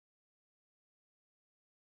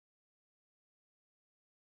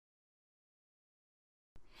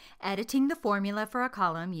Editing the formula for a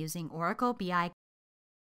column using Oracle BI.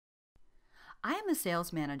 I am a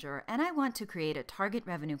sales manager and I want to create a target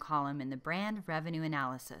revenue column in the brand revenue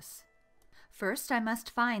analysis. First, I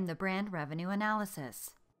must find the brand revenue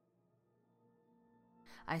analysis.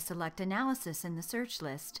 I select analysis in the search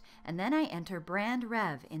list and then I enter brand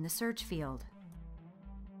rev in the search field.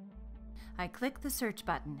 I click the search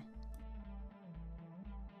button.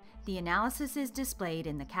 The analysis is displayed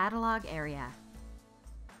in the catalog area.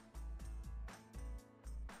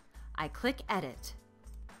 I click Edit.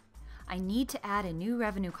 I need to add a new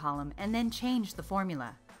revenue column and then change the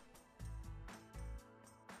formula.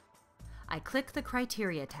 I click the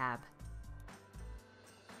Criteria tab.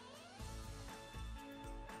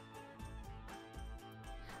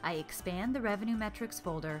 I expand the Revenue Metrics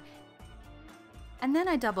folder and then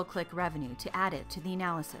I double-click Revenue to add it to the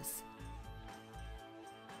analysis.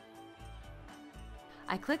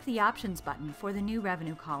 I click the Options button for the new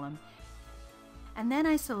revenue column and then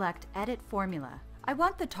I select Edit Formula. I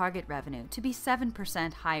want the target revenue to be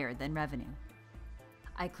 7% higher than revenue.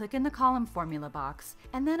 I click in the column formula box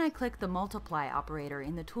and then I click the multiply operator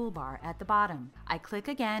in the toolbar at the bottom. I click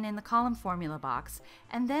again in the column formula box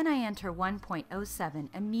and then I enter 1.07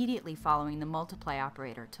 immediately following the multiply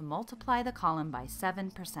operator to multiply the column by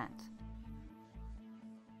 7%.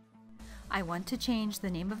 I want to change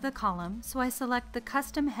the name of the column, so I select the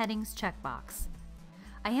Custom Headings checkbox.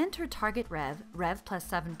 I enter target rev plus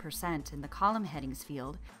 7% in the column headings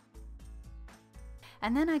field,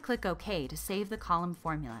 and then I click OK to save the column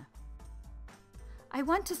formula. I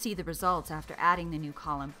want to see the results after adding the new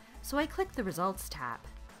column, so I click the Results tab.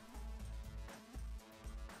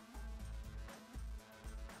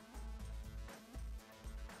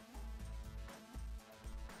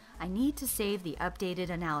 I need to save the updated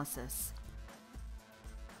analysis.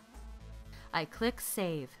 I click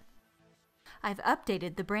Save. I've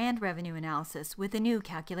updated the brand revenue analysis with a new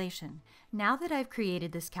calculation. Now that I've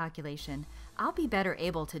created this calculation, I'll be better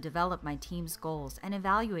able to develop my team's goals and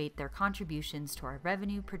evaluate their contributions to our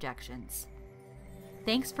revenue projections.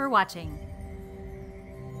 Thanks for watching.